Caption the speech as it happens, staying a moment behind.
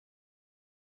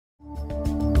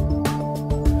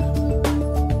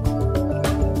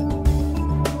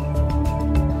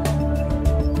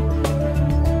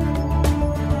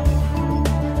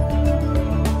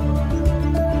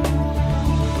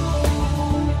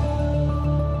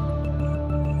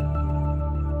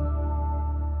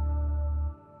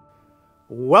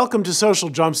Welcome to Social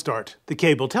Jumpstart, the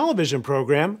cable television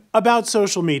program about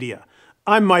social media.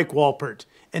 I'm Mike Wolpert,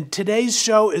 and today's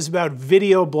show is about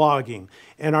video blogging,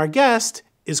 and our guest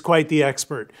is quite the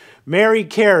expert.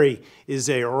 Cary is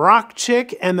a rock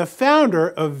chick and the founder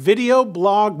of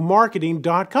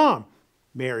videoblogmarketing.com.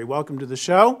 Mary, welcome to the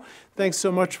show. Thanks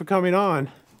so much for coming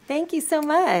on. Thank you so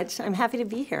much. I'm happy to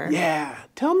be here. Yeah.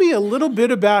 Tell me a little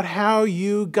bit about how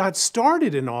you got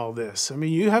started in all this. I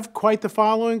mean, you have quite the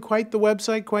following, quite the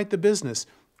website, quite the business.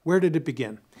 Where did it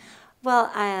begin?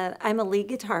 Well, I'm a lead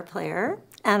guitar player,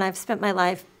 and I've spent my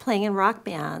life playing in rock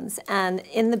bands. And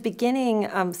in the beginning,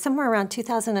 somewhere around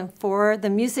 2004, the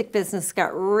music business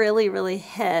got really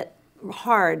hit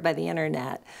hard by the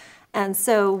internet. And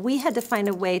so we had to find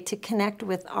a way to connect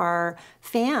with our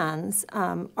fans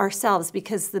ourselves,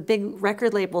 because the big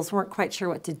record labels weren't quite sure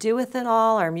what to do with it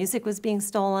all. Our music was being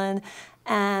stolen.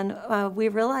 And we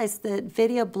realized that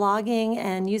video blogging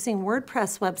and using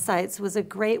WordPress websites was a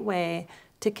great way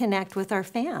to connect with our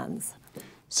fans.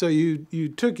 So you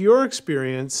took your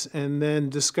experience and then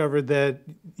discovered that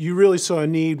you really saw a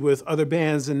need with other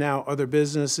bands and now other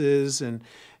businesses. And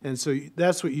so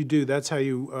that's what you do. That's how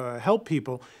you help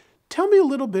people. Tell me a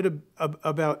little bit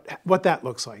about what that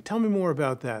looks like. Tell me more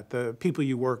about that, the people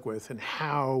you work with and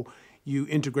how you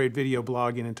integrate video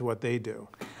blogging into what they do.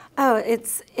 Oh,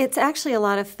 it's actually a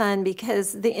lot of fun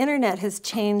because the internet has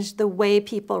changed the way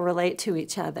people relate to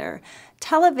each other.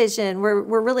 Television,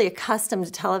 we're really accustomed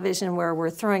to television where we're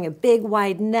throwing a big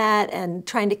wide net and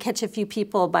trying to catch a few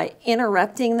people by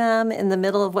interrupting them in the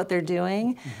middle of what they're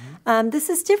doing. This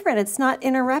is different. It's not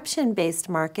interruption-based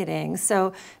marketing.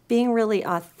 So being really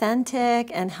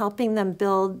authentic and helping them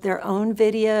build their own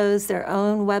videos, their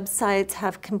own websites,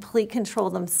 have complete control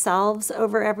themselves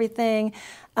over everything.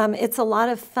 It's a lot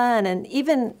of fun. And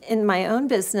even in my own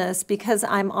business, because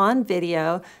I'm on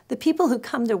video, the people who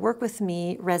come to work with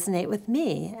me resonate with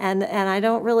me. And I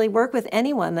don't really work with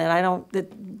anyone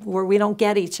where we don't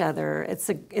get each other.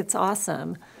 It's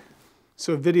awesome.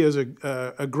 So video is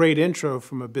a great intro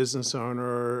from a business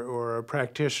owner or a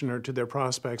practitioner to their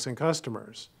prospects and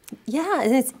customers. Yeah,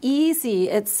 and it's easy.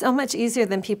 It's so much easier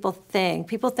than people think.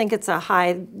 People think it's a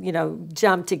high,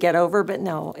 jump to get over, but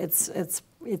no, it's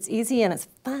easy and it's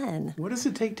fun. What does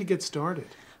it take to get started?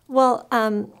 Well,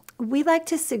 we like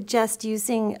to suggest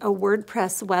using a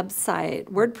WordPress website.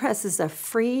 WordPress is a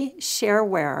free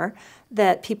shareware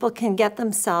that people can get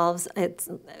themselves. It's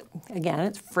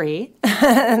free,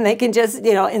 and they can just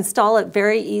install it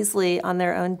very easily on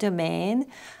their own domain.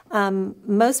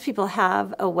 Most people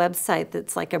have a website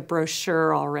that's like a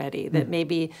brochure already that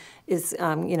maybe is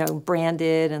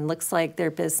branded and looks like their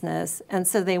business, and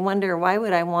so they wonder, why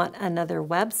would I want another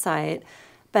website?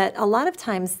 But a lot of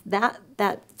times that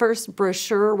first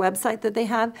brochure website that they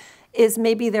have is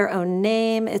maybe their own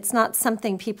name. It's not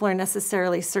something people are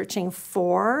necessarily searching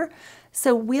for.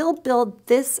 So we'll build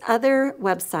this other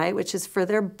website, which is for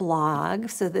their blog,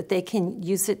 so that they can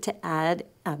use it to add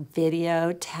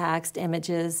video, text,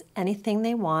 images, anything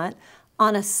they want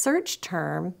on a search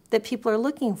term that people are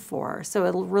looking for. So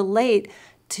it'll relate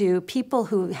to people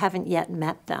who haven't yet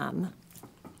met them.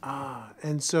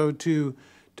 And so to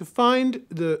find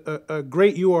a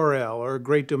great URL or a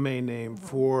great domain name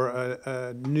for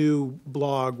a new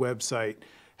blog website,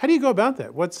 how do you go about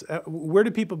that? Where do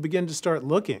people begin to start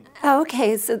looking?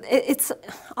 Okay, so it's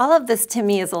all of this to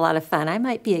me is a lot of fun. I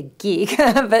might be a geek,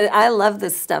 but I love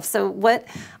this stuff. So what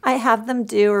I have them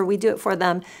do, or we do it for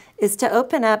them, is to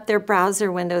open up their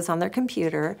browser windows on their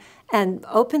computer and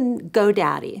open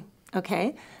GoDaddy,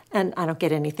 okay? And I don't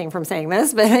get anything from saying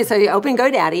this, but so you open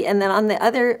GoDaddy, and then on the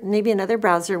other, maybe another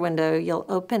browser window, you'll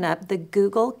open up the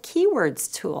Google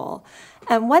Keywords tool.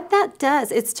 And what that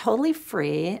does, it's totally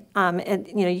free. And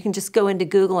you can just go into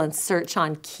Google and search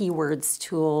on Keywords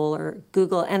tool or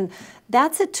Google, and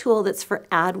that's a tool that's for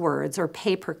AdWords or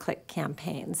pay-per-click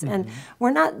campaigns. And we're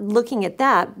not looking at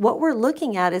that. What we're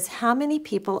looking at is how many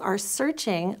people are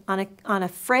searching on a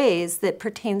phrase that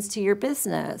pertains to your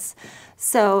business.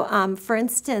 So, for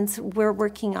instance, we're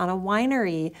working on a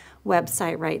winery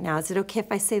website right now. Is it okay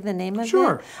if I say the name of it?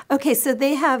 Sure. Okay, so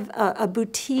they have a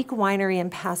boutique winery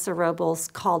in Paso Robles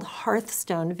called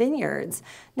Hearthstone Vineyards.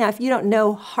 Now, if you don't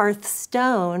know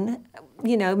Hearthstone,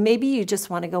 maybe you just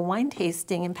want to go wine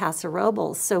tasting in Paso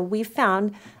Robles. So we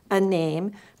found a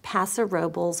name,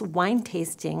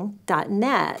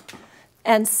 PasoRoblesWineTasting.net.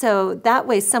 And so that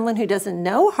way, someone who doesn't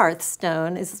know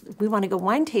Hearthstone we want to go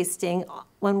wine tasting.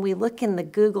 When we look in the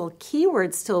Google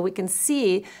Keywords tool, we can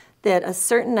see that a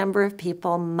certain number of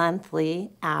people,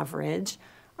 monthly average,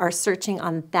 are searching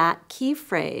on that key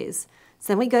phrase.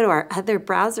 So then we go to our other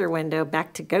browser window,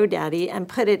 back to GoDaddy, and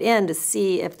put it in to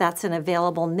see if that's an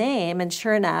available name. And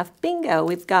sure enough, bingo,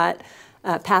 we've got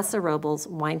Paso Robles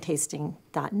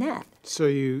winetasting.net. So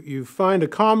you find a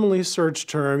commonly searched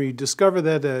term, you discover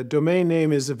that a domain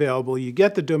name is available, you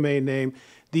get the domain name.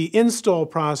 The install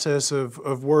process of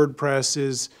WordPress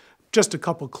is just a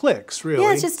couple clicks, really.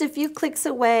 Yeah, it's just a few clicks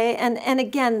away. And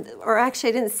again, or actually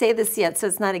I didn't say this yet, so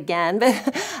it's not again, but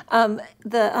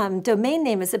the domain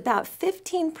name is about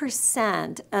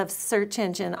 15% of search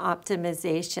engine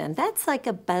optimization. That's like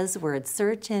a buzzword,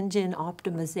 search engine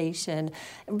optimization.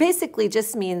 It basically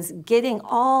just means getting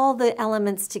all the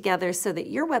elements together so that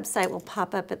your website will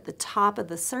pop up at the top of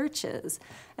the searches.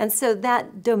 And so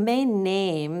that domain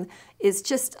name is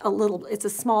just it's a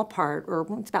small part, or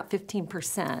it's about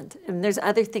 15%. And there's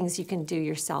other things you can do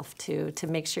yourself too to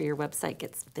make sure your website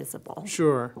gets visible.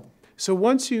 Sure. So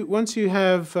once you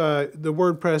have the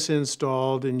WordPress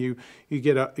installed and you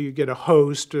get a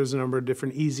host, there's a number of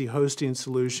different easy hosting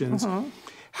solutions. Mm-hmm.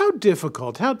 How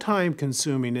difficult, how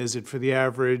time-consuming is it for the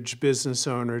average business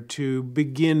owner to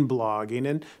begin blogging?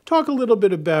 And talk a little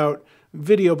bit about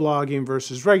video blogging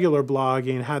versus regular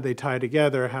blogging, how they tie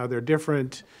together, how they're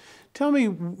different. Tell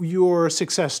me your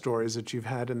success stories that you've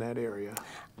had in that area.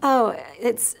 Oh,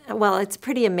 it's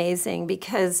pretty amazing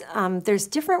because there's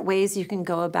different ways you can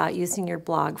go about using your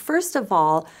blog. First of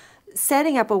all,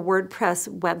 setting up a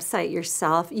WordPress website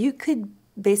yourself, you could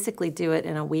basically do it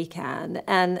in a weekend.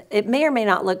 And it may or may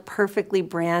not look perfectly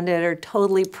branded or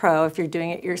totally pro if you're doing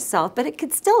it yourself, but it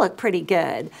could still look pretty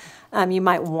good. You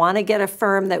might want to get a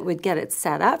firm that would get it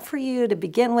set up for you to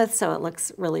begin with so it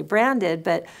looks really branded,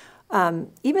 but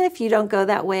even if you don't go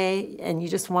that way and you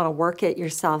just want to work it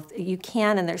yourself, you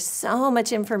can, and there's so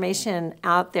much information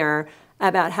out there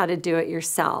about how to do it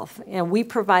yourself. And we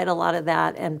provide a lot of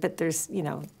that, but there's,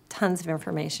 tons of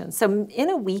information. So in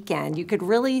a weekend, you could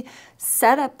really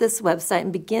set up this website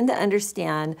and begin to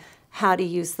understand how to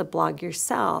use the blog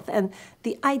yourself. And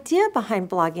the idea behind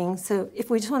blogging, so if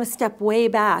we just want to step way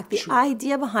back, the Sure.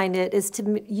 idea behind it is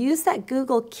to use that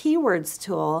Google Keywords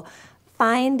tool,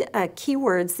 find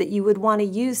keywords that you would want to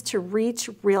use to reach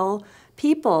real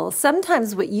people.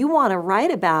 Sometimes what you want to write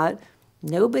about,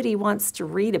 nobody wants to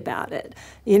read about it,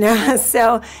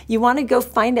 So you want to go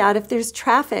find out if there's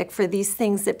traffic for these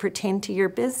things that pertain to your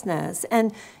business.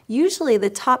 And usually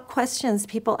the top questions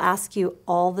people ask you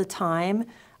all the time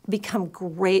become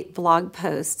great blog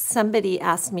posts. Somebody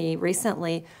asked me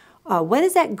recently, what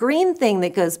is that green thing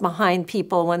that goes behind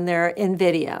people when they're in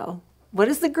video? What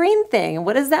is the green thing and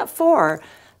what is that for?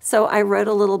 So I wrote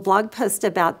a little blog post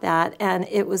about that, and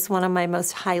it was one of my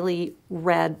most highly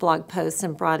read blog posts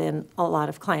and brought in a lot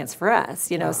of clients for us.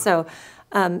 So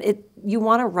you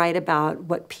want to write about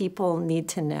what people need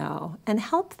to know and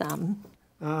help them.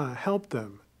 Help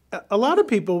them. A lot of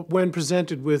people, when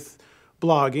presented with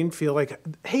blogging, feel like,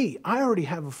 hey, I already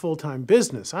have a full-time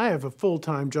business. I have a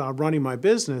full-time job running my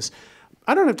business.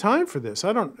 I don't have time for this.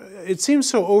 It seems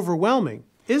so overwhelming.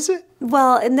 Is it?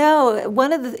 Well, no.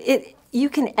 You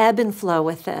can ebb and flow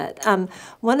with it.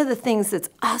 One of the things that's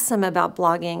awesome about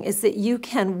blogging is that you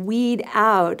can weed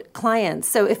out clients.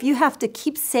 So if you have to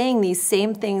keep saying these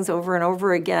same things over and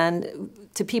over again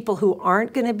to people who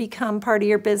aren't going to become part of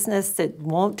your business, that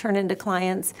won't turn into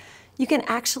clients, you can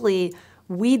actually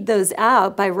weed those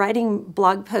out by writing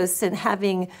blog posts and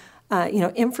having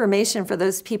information for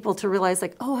those people to realize,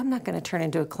 like, oh, I'm not going to turn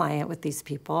into a client with these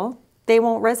people. They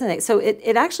won't resonate. So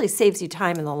it actually saves you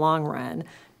time in the long run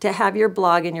to have your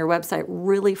blog and your website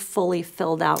really fully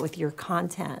filled out with your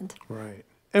content. Right.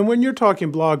 And when you're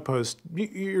talking blog posts,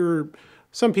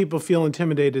 some people feel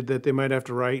intimidated that they might have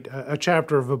to write a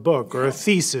chapter of a book or a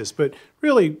thesis, but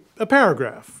really a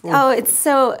paragraph. First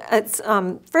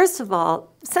of all,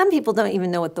 some people don't even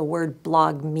know what the word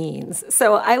blog means.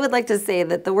 So I would like to say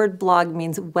that the word blog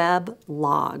means web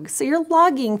log. So you're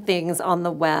logging things on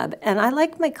the web. And I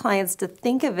like my clients to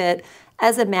think of it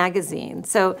as a magazine.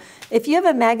 So if you have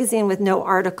a magazine with no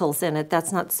articles in it,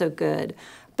 that's not so good.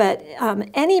 But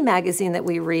any magazine that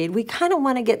we read, we kind of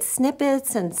want to get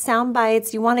snippets and sound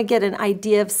bites. You want to get an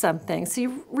idea of something. So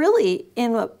you really,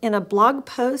 in a blog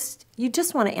post, you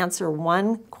just want to answer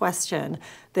one question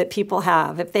that people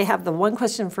have. If they have the one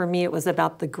question for me, it was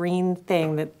about the green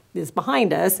thing that is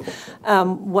behind us.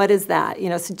 What is that?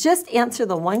 So just answer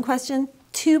the one question,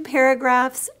 2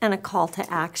 paragraphs, and a call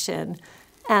to action.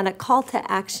 And a call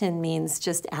to action means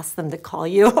just ask them to call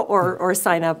you or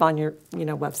sign up on your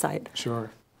website. Sure.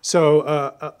 So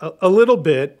a little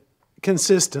bit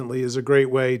consistently is a great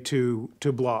way to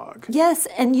blog. Yes,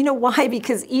 and you know why?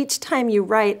 Because each time you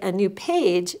write a new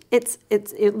page, it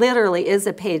literally is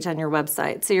a page on your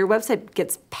website. So your website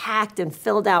gets packed and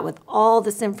filled out with all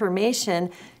this information.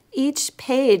 Each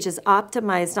page is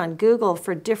optimized on Google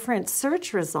for different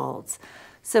search results.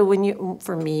 So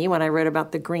for me, when I wrote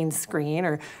about the green screen,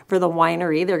 or for the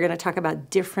winery, they're going to talk about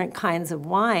different kinds of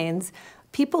wines.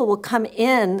 People will come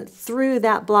in through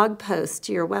that blog post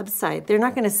to your website. They're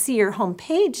not going to see your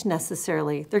homepage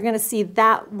necessarily. They're going to see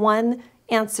that one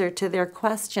answer to their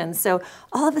question. So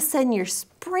all of a sudden, you're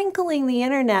sprinkling the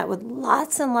internet with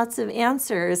lots and lots of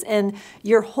answers, and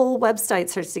your whole website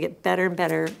starts to get better and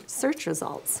better search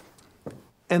results.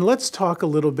 And let's talk a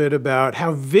little bit about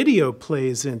how video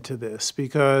plays into this,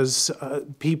 because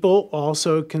people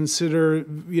also consider,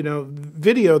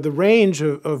 video, the range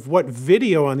of what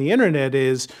video on the internet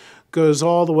is, goes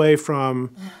all the way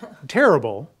from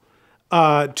terrible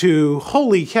to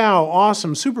holy cow,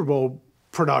 awesome Super Bowl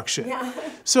production. Yeah.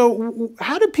 So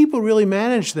how do people really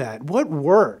manage that? What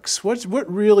works?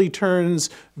 What really turns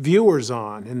viewers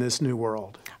on in this new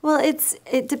world? Well,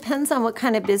 it depends on what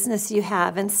kind of business you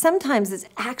have, and sometimes it's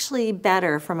actually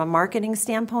better from a marketing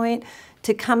standpoint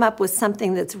to come up with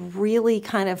something that's really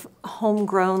kind of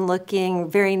homegrown looking,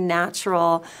 very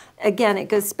natural. Again, it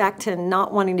goes back to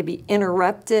not wanting to be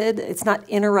interrupted. It's not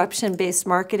interruption-based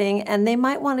marketing, and they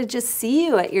might want to just see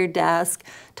you at your desk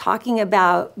talking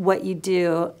about what you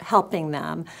do, helping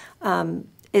them.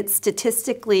 It's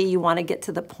statistically, you want to get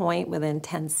to the point within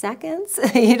 10 seconds.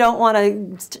 You don't want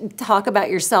to talk about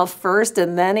yourself first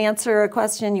and then answer a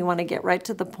question. You want to get right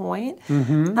to the point.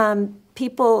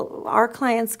 Mm-hmm. Our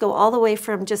clients go all the way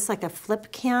from just like a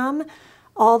flip cam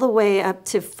all the way up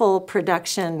to full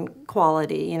production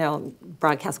quality,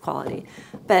 broadcast quality.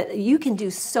 But you can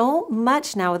do so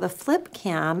much now with a flip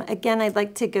cam. Again, I'd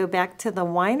like to go back to the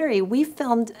winery. We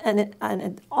filmed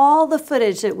all the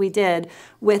footage that we did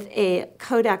with a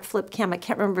Kodak flip cam. I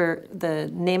can't remember the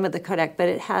name of the Kodak, but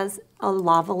it has a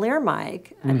lavalier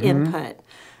mic input.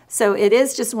 So it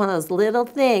is just one of those little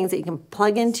things that you can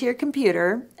plug into your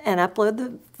computer and upload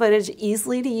the footage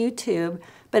easily to YouTube,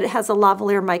 but it has a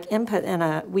lavalier mic input,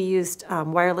 and we used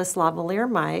wireless lavalier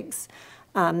mics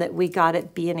that we got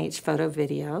at B&H Photo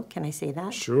Video. Can I say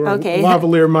that? Sure. Okay.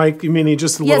 Lavalier mic, you mean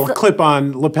just a little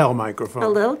clip-on lapel microphone? A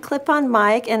little clip-on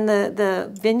mic, and the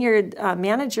vineyard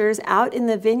managers out in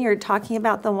the vineyard talking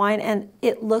about the wine, and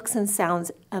it looks and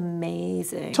sounds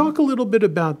amazing. Talk a little bit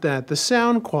about that, the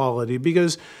sound quality,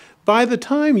 because by the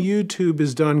time YouTube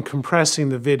is done compressing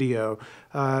the video,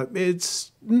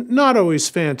 it's not always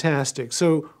fantastic.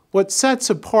 So what sets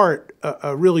apart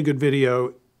a really good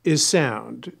video is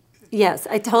sound. Yes,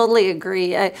 I totally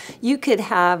agree. You could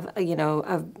have,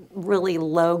 a really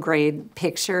low-grade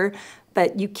picture,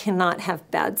 but you cannot have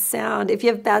bad sound. If you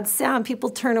have bad sound, people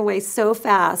turn away so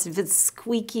fast if it's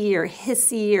squeaky or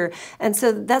hissy. And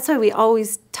so that's why we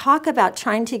always talk about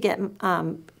trying to get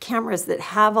cameras that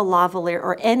have a lavalier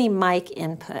or any mic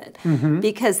input,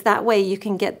 because that way you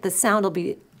can get the sound will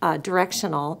be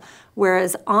directional,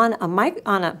 whereas on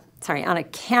a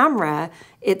camera,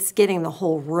 it's getting the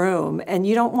whole room, and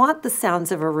you don't want the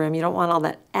sounds of a room. You don't want all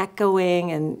that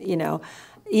echoing, and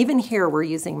even here we're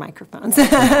using microphones.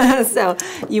 So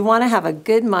you want to have a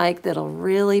good mic that'll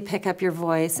really pick up your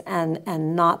voice and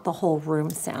not the whole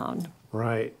room sound.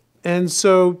 Right. And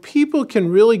so people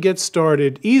can really get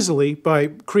started easily by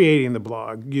creating the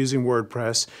blog using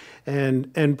WordPress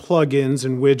and plugins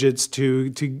and widgets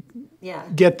to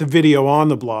get the video on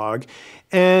the blog.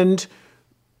 And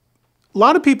a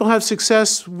lot of people have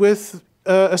success with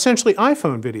essentially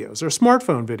iPhone videos or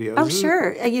smartphone videos. Oh,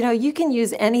 sure. You can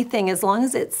use anything as long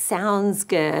as it sounds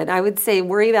good. I would say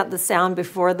worry about the sound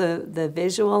before the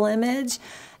visual image.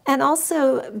 And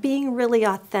also being really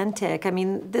authentic. I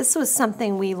mean, this was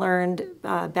something we learned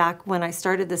back when I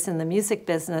started this in the music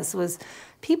business, was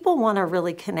people want to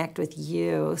really connect with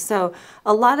you. So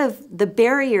a lot of the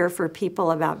barrier for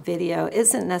people about video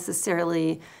isn't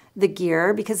necessarily the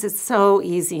gear, because it's so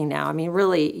easy now. I mean,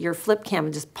 really, your flip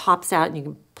cam just pops out and you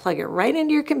can plug it right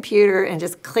into your computer and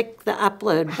just click the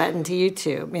upload button to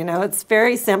YouTube. It's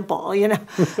very simple,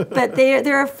 But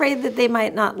they're afraid that they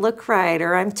might not look right,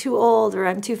 or I'm too old, or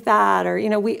I'm too fat, or,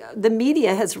 the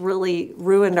media has really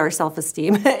ruined our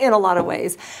self-esteem in a lot of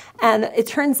ways. And it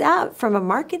turns out, from a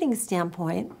marketing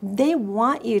standpoint, they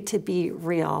want you to be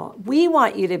real. We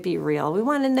want you to be real. We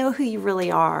want to know who you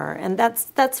really are. And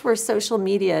that's where social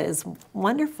media is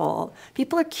wonderful.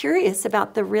 People are curious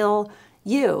about the real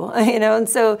you, and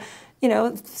so You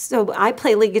know, so I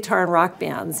play lead guitar in rock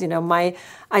bands. You know,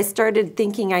 I started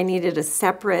thinking I needed a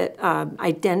separate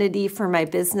identity for my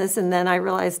business, and then I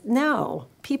realized, no,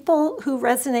 people who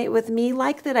resonate with me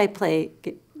like that I play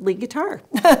lead guitar.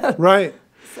 Right.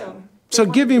 So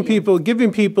giving people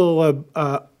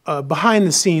a behind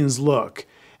the scenes look,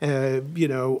 you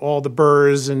know, all the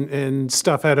burrs and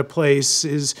stuff out of place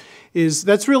is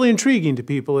that's really intriguing to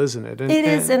people, isn't it? It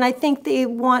is, and I think they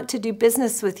want to do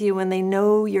business with you when they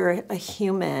know you're a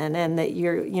human and that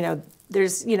you're, you know,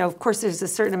 there's, you know, of course there's a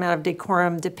certain amount of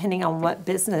decorum depending on what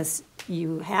business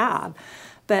you have,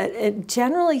 but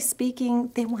generally speaking,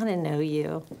 they want to know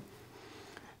you.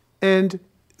 And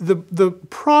the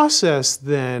process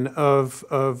then of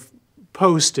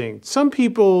posting, some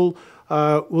people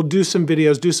will do some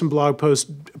videos, do some blog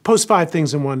posts, post 5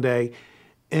 things in one day,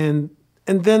 and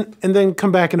then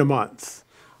come back in a month.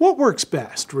 What works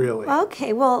best, really?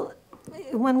 Okay, well,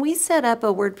 when we set up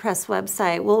a WordPress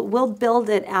website, we'll build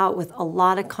it out with a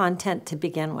lot of content to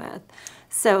begin with.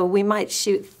 So we might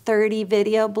shoot 30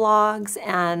 video blogs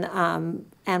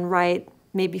and write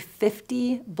maybe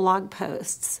 50 blog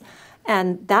posts.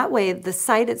 And that way, the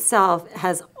site itself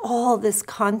has all this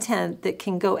content that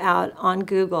can go out on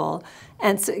Google.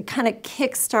 And so it kind of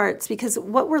kickstarts, because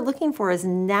what we're looking for is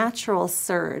natural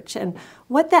search. And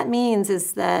what that means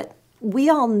is that we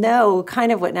all know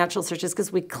kind of what natural search is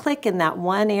because we click in that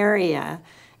one area.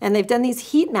 And they've done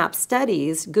these heat map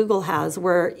studies, Google has,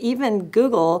 where even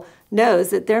Google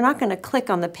knows that they're not going to click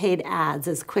on the paid ads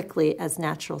as quickly as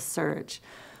natural search.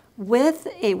 With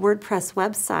a WordPress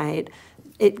website,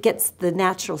 it gets the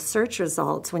natural search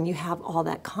results when you have all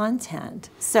that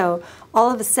content. So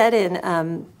all of a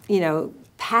sudden, you know,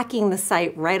 packing the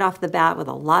site right off the bat with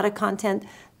a lot of content,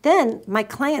 then my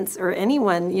clients or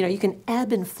anyone, you know, you can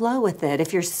ebb and flow with it.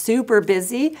 If you're super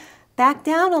busy, back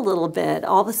down a little bit.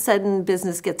 All of a sudden,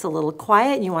 business gets a little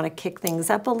quiet and you want to kick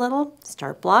things up a little,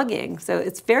 start blogging. So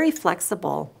it's very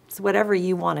flexible. It's whatever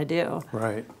you want to do.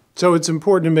 Right. So it's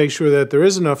important to make sure that there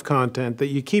is enough content, that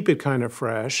you keep it kind of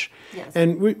fresh. Yes.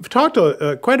 And we've talked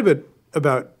quite a bit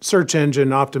about search engine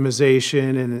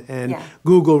optimization and Yeah.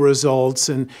 Google results.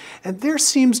 And there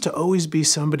seems to always be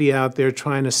somebody out there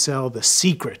trying to sell the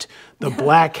secret, the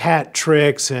black hat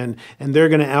tricks, and they're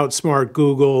going to outsmart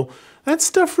Google. That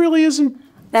stuff really isn't.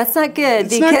 That's not good.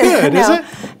 It's not good, is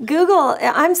it? Google,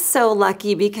 I'm so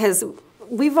lucky because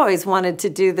we've always wanted to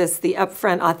do this the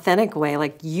upfront, authentic way,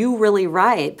 like you really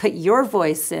write, put your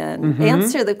voice in,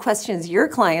 answer the questions your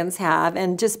clients have,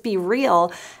 and just be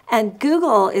real. And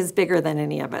Google is bigger than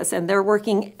any of us, and they're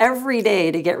working every day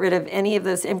to get rid of any of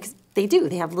those. And they do.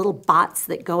 They have little bots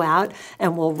that go out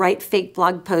and will write fake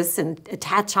blog posts and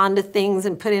attach onto things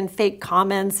and put in fake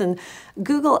comments. And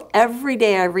Google, every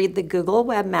day I read the Google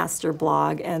Webmaster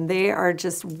blog, and they are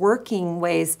just working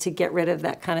ways to get rid of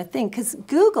that kind of thing, because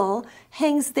Google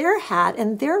hangs their hat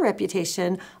and their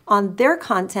reputation on their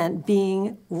content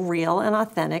being real and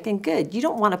authentic and good. You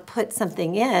don't want to put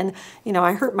something in, you know,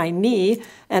 I hurt my knee,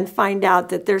 and find out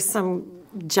that there's some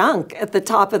junk at the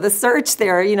top of the search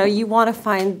there. You know, you want to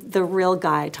find the real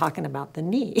guy talking about the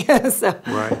knee. So,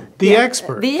 right. The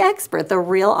expert. The expert, the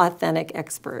real authentic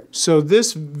expert. So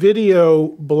this video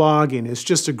blogging is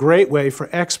just a great way for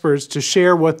experts to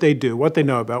share what they do, what they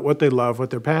know about, what they love, what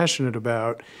they're passionate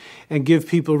about, and give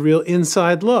people a real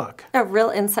inside look. A real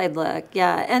inside look,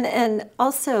 yeah. And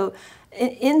also,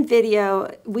 in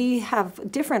video, we have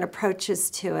different approaches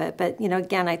to it, but, you know,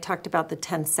 again, I talked about the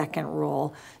 10-second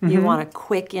rule. You want a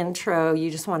quick intro. You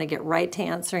just want to get right to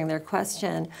answering their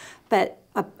question. But,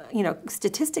 you know,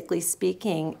 statistically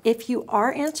speaking, if you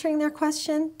are answering their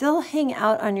question, they'll hang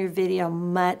out on your video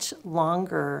much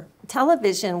longer.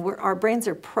 Television, our brains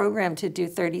are programmed to do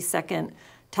 30-second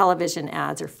television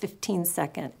ads or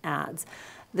 15-second ads.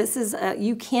 This is,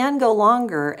 you can go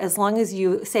longer as long as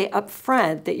you say up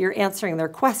front that you're answering their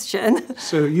question.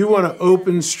 So you want to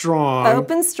open strong.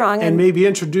 Open strong. And maybe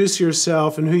introduce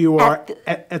yourself and who you are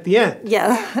at the end.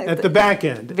 Yeah. At the back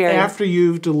end. After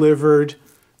you've delivered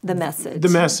the message. The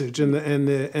message and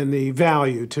the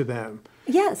value to them.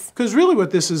 Yes. Because really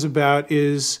what this is about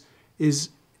is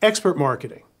expert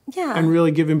marketing. Yeah. And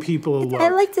really giving people a look. I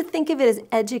like to think of it as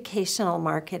educational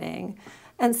marketing.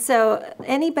 And so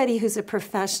anybody who's a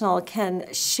professional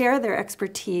can share their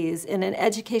expertise in an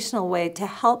educational way to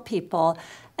help people.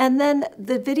 And then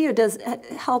the video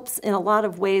helps in a lot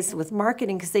of ways with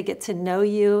marketing, because they get to know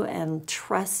you and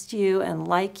trust you and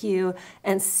like you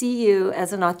and see you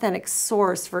as an authentic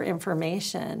source for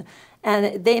information.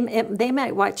 And they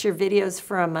might watch your videos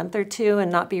for a month or two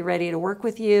and not be ready to work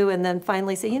with you, and then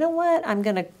finally say, you know what, I'm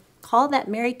going to call that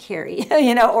Mary Cary,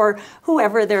 you know, or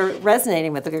whoever they're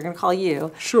resonating with, they're going to call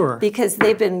you. Sure. Because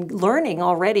they've been learning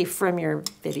already from your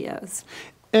videos.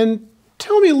 And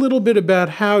tell me a little bit about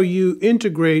how you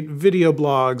integrate video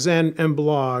blogs and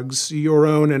blogs, your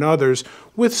own and others,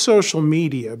 with social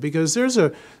media, because there's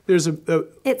a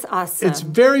It's awesome. It's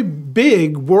very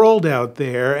big world out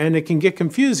there, and it can get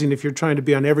confusing if you're trying to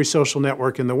be on every social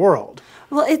network in the world.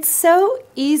 Well, it's so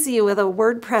easy with a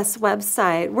WordPress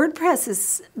website. WordPress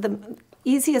is the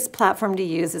easiest platform to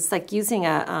use. It's like using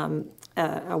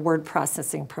a word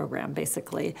processing program,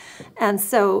 basically. And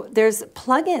so there's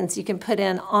plugins you can put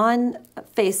in on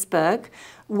Facebook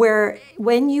where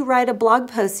when you write a blog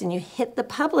post and you hit the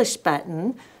publish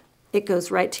button, it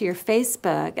goes right to your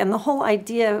Facebook. And the whole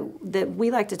idea that we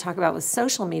like to talk about with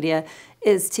social media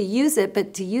is to use it,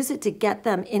 but to use it to get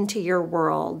them into your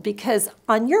world. Because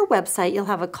on your website, you'll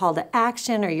have a call to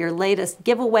action or your latest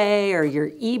giveaway or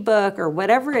your ebook or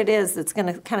whatever it is that's going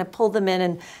to kind of pull them in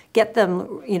and get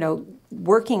them, you know,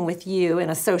 working with you in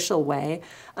a social way.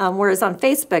 Whereas on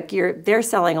Facebook, they're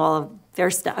selling all of their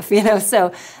stuff, you know. So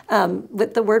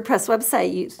with the WordPress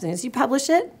website, as soon as you publish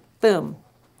it, boom,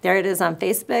 there it is on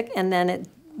Facebook, and then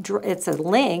it's a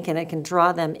link, and it can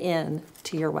draw them in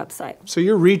to your website. So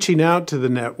you're reaching out to the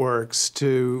networks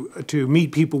to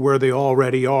meet people where they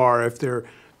already are, if they're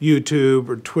YouTube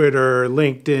or Twitter,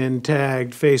 LinkedIn,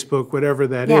 tagged, Facebook, whatever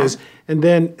that is, and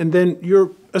then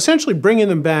you're essentially bringing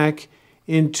them back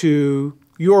into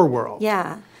your world.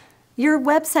 Yeah. Your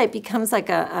website becomes like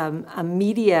a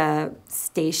media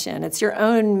station. It's your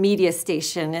own media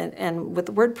station. And with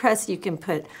WordPress, you can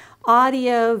put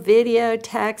audio, video,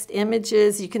 text,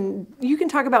 images. You can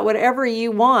talk about whatever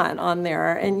you want on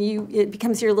there, and it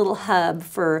becomes your little hub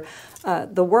for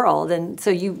the world. And so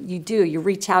you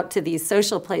reach out to these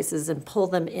social places and pull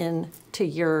them into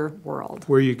your world.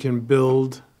 Where you can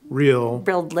build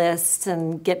lists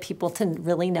and get people to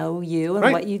really know you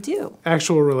and what you do.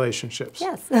 Actual relationships.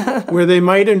 Yes. Where they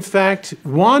might, in fact,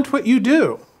 want what you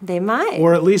do. They might.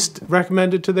 Or at least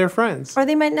recommend it to their friends. Or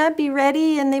they might not be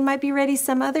ready, and they might be ready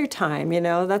some other time, you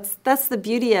know. That's the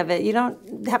beauty of it. You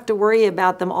don't have to worry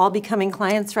about them all becoming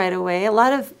clients right away. A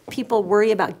lot of people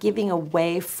worry about giving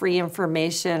away free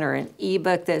information or an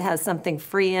ebook that has something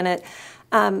free in it.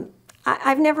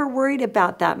 I've never worried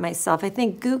about that myself. I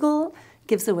think Google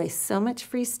gives away so much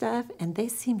free stuff, and they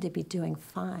seem to be doing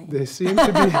fine. They seem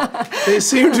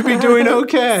to be doing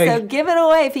okay. So give it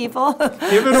away, people.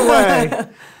 Give it away.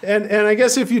 And I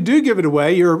guess if you do give it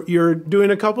away, you're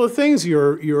doing a couple of things.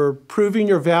 You're proving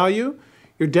your value.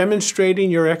 You're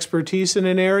demonstrating your expertise in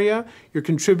an area. You're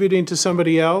contributing to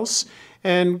somebody else.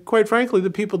 And quite frankly,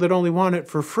 the people that only want it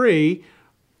for free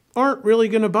aren't really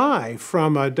going to buy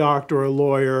from a doctor, a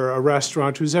lawyer, a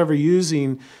restaurant, who's ever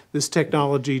using this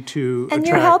technology to And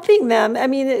you're helping them. I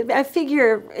mean, I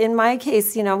figure in my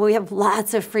case, you know, we have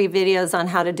lots of free videos on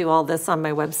how to do all this on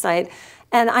my website.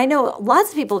 And I know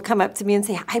lots of people come up to me and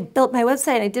say, I built my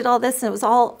website and I did all this and it was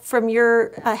all from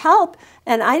your help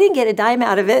and I didn't get a dime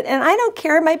out of it and I don't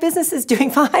care, my business is doing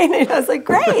fine. And I was like,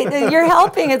 great, you're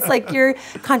helping. It's like your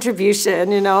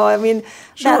contribution, you know. I mean,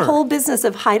 that whole business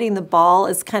of hiding the ball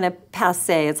is kind of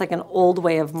passé. It's like an old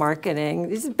way of marketing.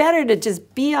 It's better to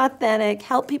just be authentic,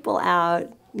 help people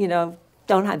out, you know,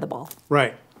 don't hide the ball.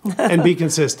 Right, and be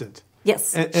consistent.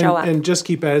 Yes, show up. And just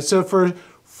keep at it. So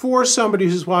for somebody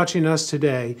who's watching us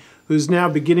today, who's now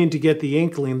beginning to get the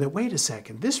inkling that, wait a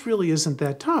second, this really isn't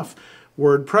that tough.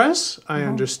 WordPress, I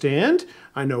understand.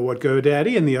 I know what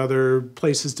GoDaddy and the other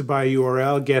places to buy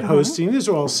URL, get hosting, these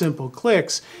are all simple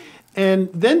clicks. And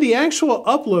then the actual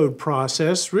upload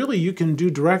process, really you can do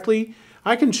directly.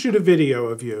 I can shoot a video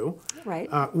of you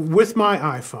with my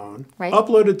iPhone,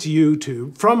 upload it to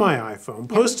YouTube from my iPhone,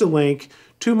 post a link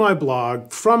to my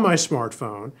blog from my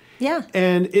smartphone. Yeah.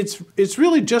 And it's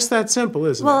really just that simple,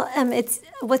 isn't it? Well, it's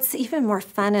what's even more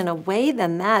fun in a way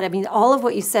than that. I mean, all of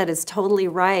what you said is totally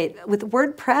right. With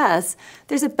WordPress,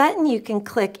 there's a button you can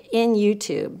click in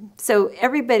YouTube. So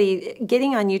everybody,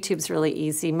 getting on YouTube is really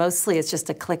easy. Mostly it's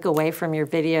just a click away from your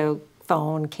video,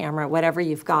 phone, camera, whatever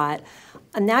you've got.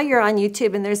 And now you're on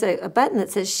YouTube and there's a button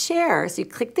that says share. So you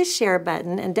click the share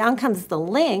button and down comes the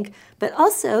link, but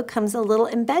also comes a little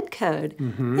embed code.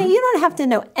 Now you don't have to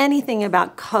know anything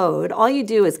about code. All you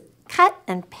do is cut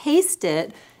and paste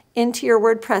it into your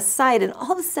WordPress site and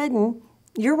all of a sudden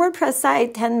your WordPress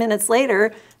site 10 minutes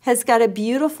later has got a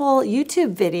beautiful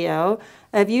YouTube video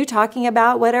of you talking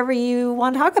about whatever you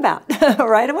want to talk about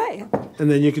right away. And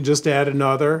then you can just add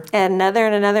another. And another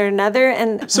and another and another.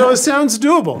 And so it sounds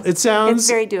doable. It's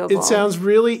very doable. It sounds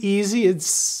really easy.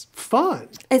 It's fun.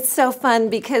 It's so fun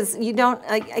because you don't,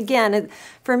 again,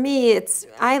 for me,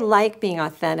 I like being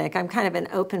authentic. I'm kind of an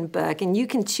open book, and you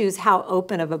can choose how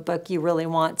open of a book you really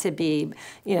want to be,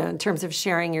 in terms of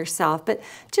sharing yourself. But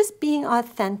just being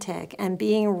authentic and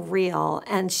being real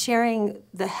and sharing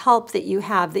the help that you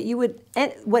have, that you would,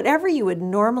 whatever you would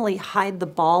normally hide the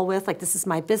ball with, like this is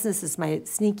my business, this is my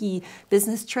sneaky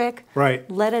business trick,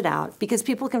 right? Let it out, because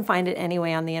people can find it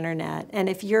anyway on the internet. And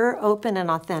if you're open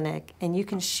and authentic and you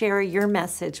can share your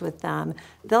message with them,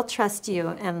 they'll trust you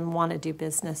and want to do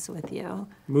business with you.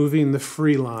 Moving the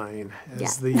free line,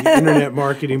 as the internet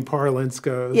marketing parlance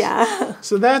goes. Yeah.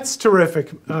 So that's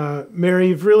terrific. Mary,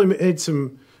 you've really made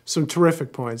some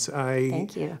terrific points.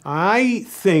 Thank you. I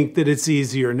think that it's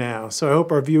easier now. So I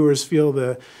hope our viewers feel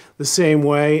the same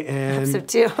way. And, I hope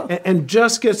so too. And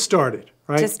just get started,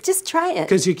 right? Just try it.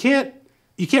 Because you can't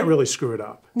really screw it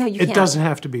up. No, you can't. It doesn't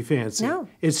have to be fancy. No.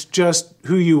 It's just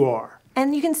who you are.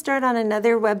 And you can start on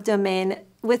another web domain.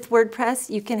 With WordPress,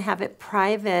 you can have it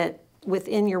private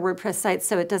within your WordPress site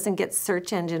so it doesn't get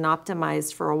search engine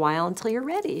optimized for a while until you're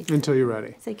ready. Until you're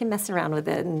ready. So you can mess around with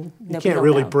it and you can't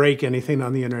really break anything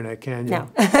on the internet, can you? No.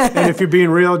 And if you're being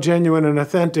real, genuine, and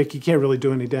authentic, you can't really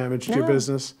do any damage to your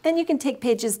business. And you can take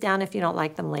pages down if you don't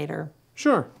like them later.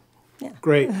 Sure. Yeah.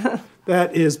 Great.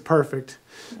 That is perfect.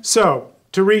 So,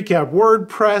 to recap,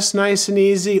 WordPress, nice and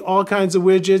easy, all kinds of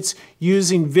widgets,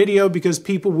 using video because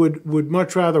people would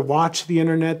much rather watch the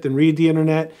internet than read the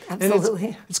internet. Absolutely.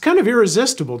 And it's kind of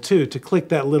irresistible, too, to click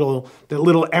that little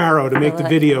arrow to make the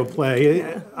video play.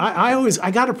 Yeah.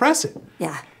 I got to press it.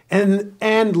 Yeah.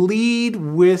 And lead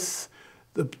with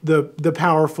the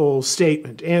powerful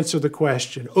statement. Answer the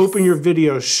question. Yes. Open your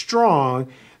video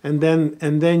strong, and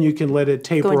then you can let it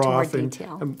taper off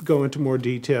and go into more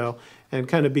detail. And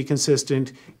kind of be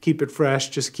consistent, keep it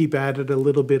fresh, just keep at it a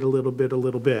little bit, a little bit, a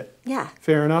little bit. Yeah.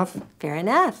 Fair enough? Fair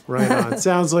enough. Right on.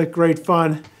 Sounds like great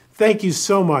fun. Thank you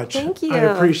so much. Thank you. I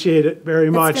appreciate it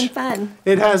very much. It's been fun.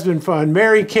 It has been fun.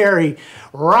 Mary Cary,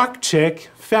 rock chick,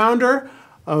 founder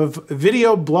of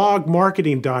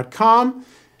videoblogmarketing.com.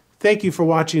 Thank you for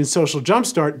watching Social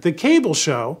Jumpstart, the cable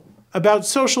show about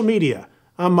social media.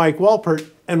 I'm Mike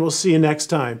Wolpert, and we'll see you next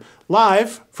time,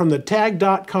 live from the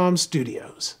tag.com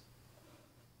studios.